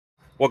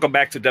Welcome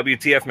back to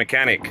W.T.F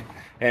Mechanic,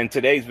 and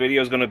today's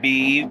video is going to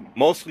be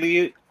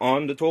mostly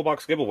on the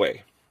toolbox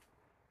giveaway.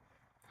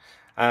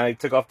 I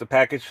took off the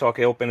package so I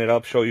can open it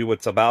up, show you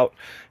what's about,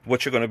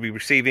 what you're going to be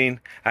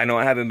receiving. I know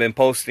I haven't been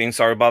posting,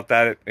 sorry about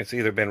that. It's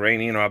either been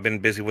raining or I've been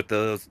busy with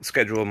the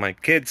schedule of my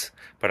kids,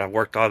 but I've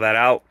worked all that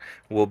out.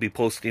 We'll be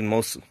posting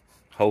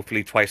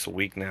hopefully twice a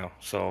week now.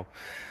 So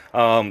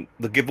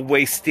the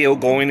giveaway still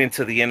going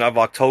into the end of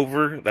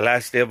October, the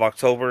last day of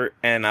October,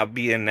 and I'll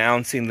be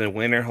announcing the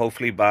winner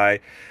hopefully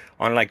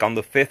on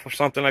the 5th or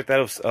something like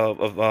that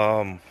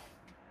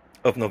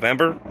of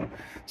November.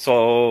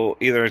 So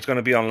either it's going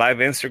to be on live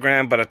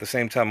Instagram, but at the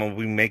same time I'll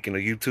be making a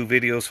YouTube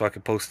video so I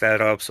can post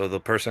that up. So the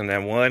person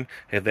that won,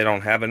 if they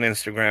don't have an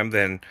Instagram,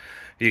 then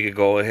you could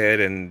go ahead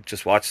and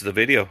just watch the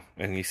video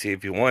and you see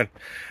if you won.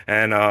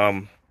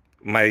 And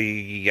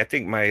my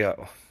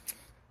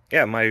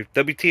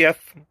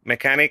W.T.F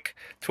Mechanic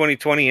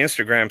 2020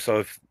 Instagram.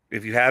 So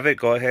if you have it,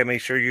 go ahead,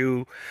 make sure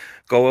you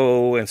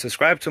go and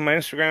subscribe to my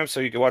Instagram so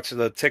you can watch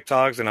the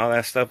TikToks and all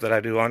that stuff that I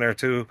do on there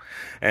too.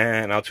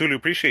 And I'll truly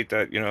appreciate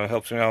that. You know, it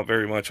helps me out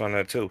very much on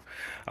that too.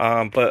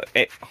 But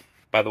hey,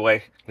 by the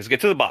way, let's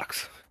get to the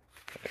box.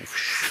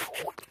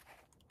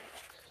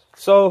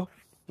 So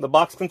the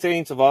box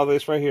contains of all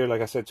this right here,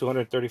 like I said,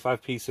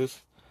 235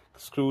 pieces,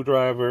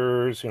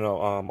 screwdrivers,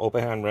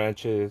 open hand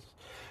wrenches,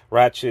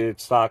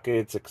 ratchets,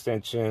 sockets,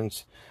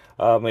 extensions.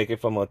 Make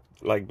it from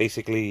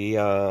basically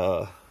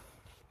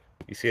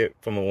you see it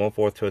from a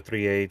 1/4 to a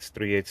 3/8,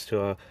 3/8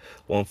 to a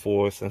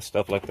 1/4 and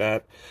stuff like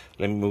that.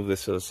 Let me move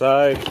this to the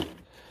side.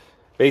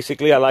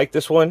 Basically, I like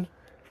this one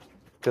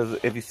because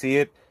if you see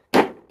it,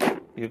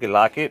 you can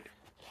lock it.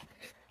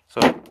 So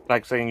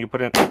like saying you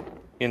put it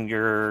in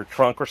your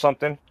trunk or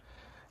something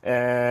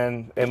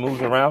and it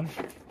moves around,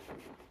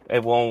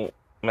 it won't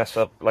mess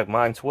up like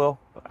mine's will.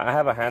 I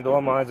have a handle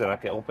on mine and I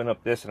can open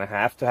up this, and I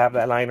have to have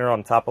that liner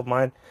on top of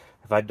mine.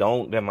 If I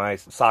don't, then my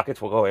sockets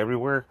will go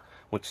everywhere,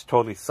 which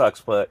totally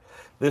sucks. But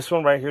this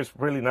one right here is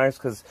really nice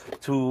because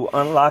to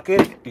unlock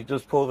it, you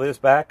just pull this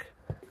back,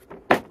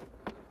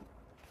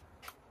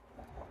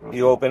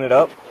 you open it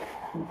up,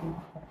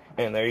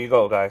 and there you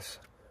go, guys.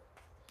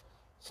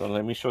 So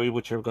let me show you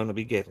what you're going to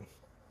be getting.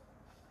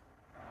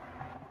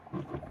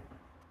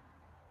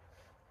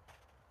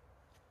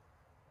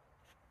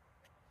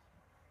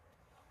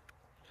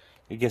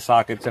 You get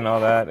sockets and all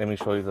that. Let me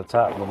show you the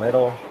top, the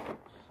middle.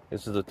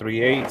 This is the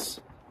 3/8.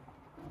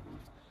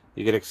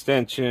 You get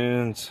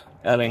extensions,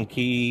 Allen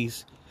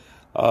keys,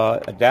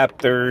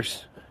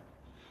 adapters.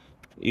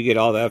 You get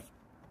all that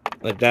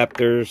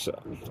adapters.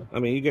 I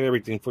mean, you get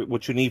everything for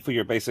what you need for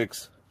your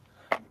basics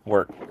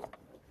work.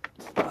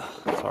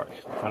 Sorry,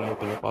 I'm trying to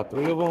open up all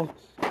three of them.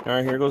 All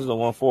right, here goes the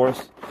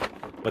 1/4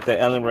 with the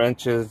Allen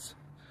wrenches,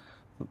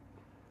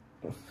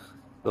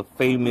 the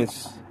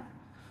famous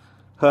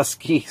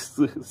husky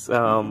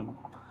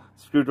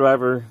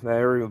screwdriver that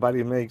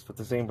everybody makes with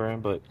the same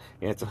brand, but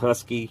yeah, it's a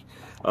husky.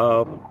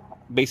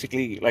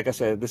 Basically, like I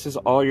said, this is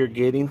all you're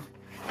getting.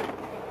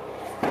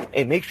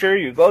 And make sure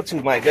you go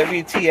to my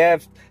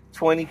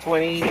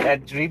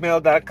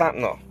WTF2020@gmail.com.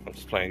 No, I'm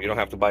just playing. You don't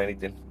have to buy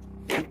anything.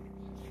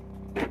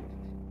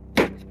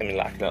 Let me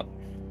lock it up.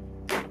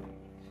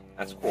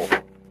 That's cool.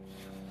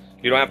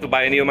 You don't have to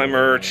buy any of my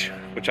merch,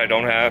 which I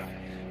don't have.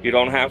 You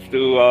don't have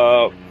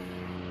to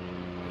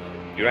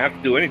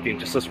do anything.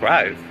 Just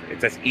subscribe.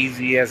 It's as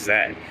easy as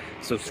that.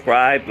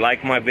 Subscribe,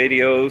 like my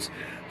videos,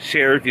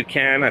 share if you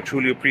can. I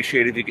truly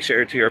appreciate it if you can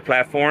share it to your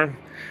platform.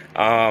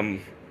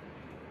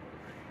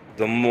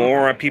 The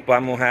more people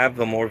I'm gonna have,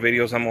 the more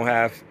videos I'm gonna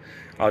have,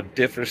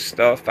 different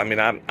stuff. I mean,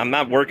 I'm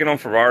not working on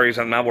Ferraris,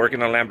 I'm not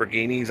working on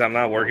Lamborghinis, I'm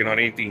not working on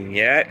anything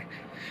yet.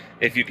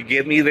 If you could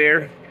get me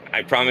there,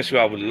 I promise you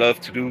I would love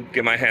to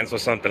get my hands on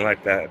something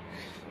like that.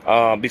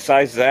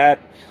 Besides that,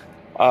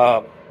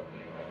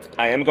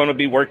 I am going to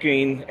be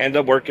end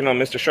up working on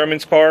Mr.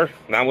 Sherman's car.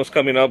 That one's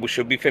coming up. We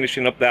should be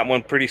finishing up that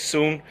one pretty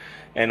soon.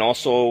 And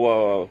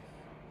also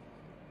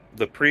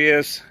the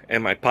Prius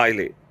and my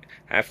Pilot.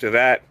 After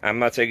that, I'm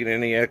not taking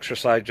any extra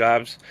side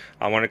jobs.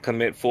 I want to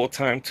commit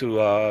full-time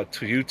to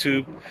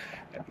YouTube.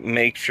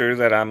 Make sure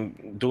that I'm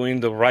doing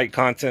the right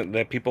content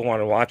that people want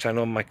to watch. I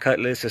know my cut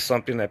list is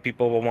something that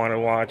people will want to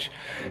watch.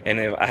 And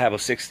if I have a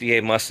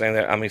 68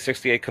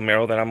 68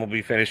 Camaro that I'm going to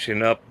be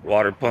finishing up,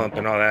 water pump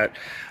and all that.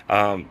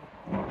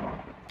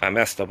 I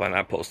messed up on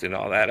not posting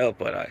all that up,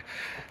 but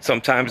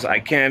sometimes I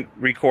can't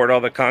record all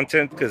the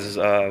content because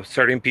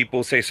certain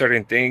people say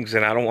certain things,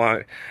 and I don't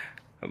want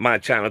my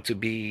channel to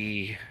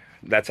be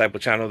that type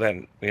of channel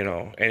that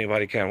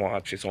anybody can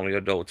watch. It's only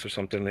adults or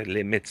something that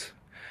limits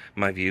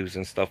my views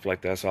and stuff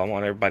like that. So I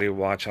want everybody to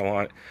watch. I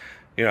want,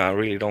 I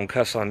really don't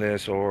cuss on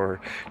this or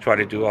try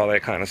to do all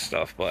that kind of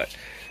stuff. But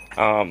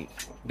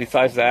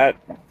besides that,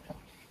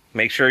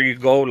 make sure you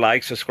go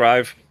like,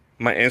 subscribe.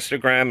 My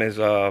Instagram is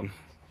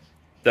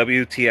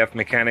W.T.F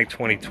Mechanic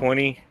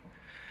 2020.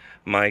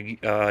 My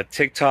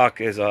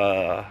TikTok is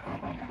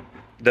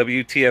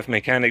W.T.F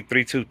Mechanic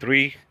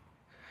 323.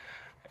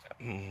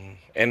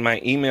 And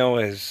my email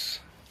is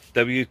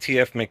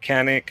WTF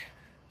Mechanic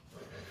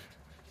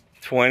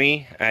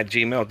 20 at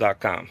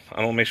gmail.com.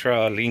 I'm gonna make sure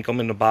I'll link them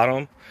in the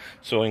bottom,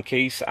 so in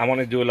case I want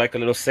to do like a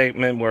little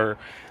segment where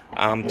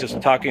I'm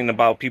just talking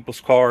about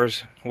people's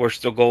cars, where's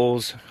the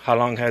goals, how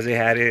long has they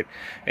had it,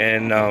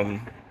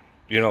 and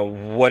you know,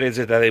 what is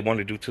it that they want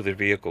to do to their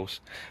vehicles.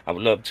 I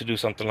would love to do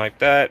something like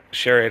that,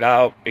 share it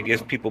out. It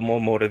gives people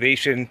more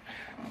motivation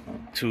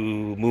to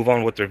move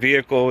on with their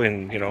vehicle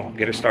and, you know,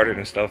 get it started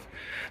and stuff.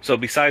 So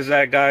besides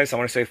that, guys, I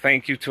want to say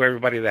thank you to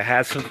everybody that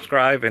has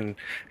subscribed and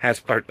has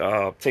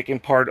taken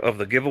part of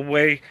the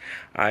giveaway.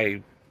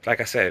 Like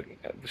I said,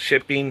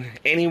 shipping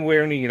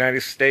anywhere in the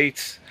United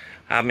States,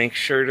 I'll make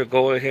sure to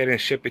go ahead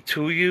and ship it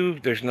to you.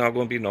 There's not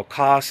going to be no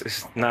cost.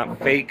 It's not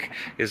fake.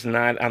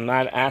 I'm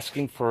not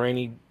asking for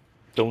any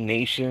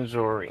donations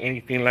or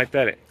anything like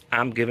that.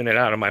 I'm giving it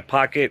out of my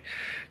pocket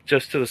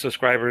just to the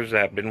subscribers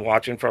that have been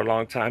watching for a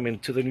long time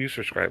and to the new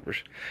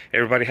subscribers.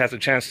 Everybody has a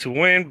chance to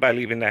win by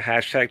leaving that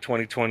hashtag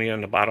 2020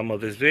 on the bottom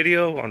of this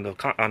video on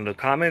the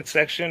comment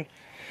section,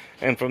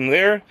 and from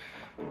there,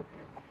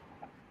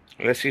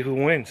 let's see who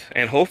wins.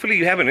 And hopefully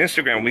you have an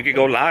Instagram. We could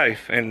go live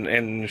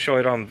and show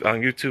it on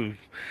YouTube.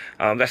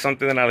 That's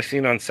something that I've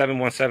seen on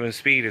 717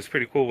 Speed. It's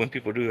pretty cool when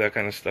people do that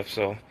kind of stuff.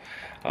 So,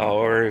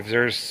 or if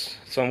there's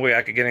some way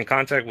I could get in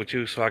contact with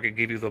you so I could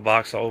give you the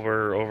box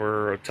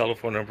over a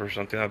telephone number or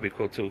something, that'd be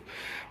cool too.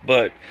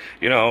 But,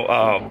 you know,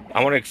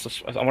 I want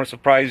to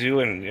surprise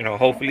you, and, you know,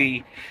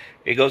 hopefully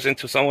it goes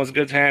into someone's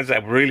good hands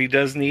that really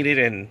does need it,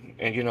 and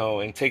you know,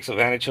 and takes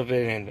advantage of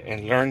it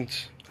and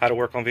learns how to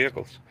work on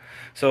vehicles.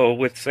 So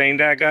with saying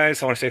that,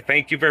 guys, I want to say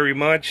thank you very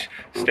much.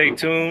 Stay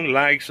tuned,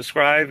 like,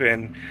 subscribe,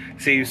 and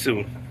see you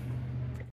soon.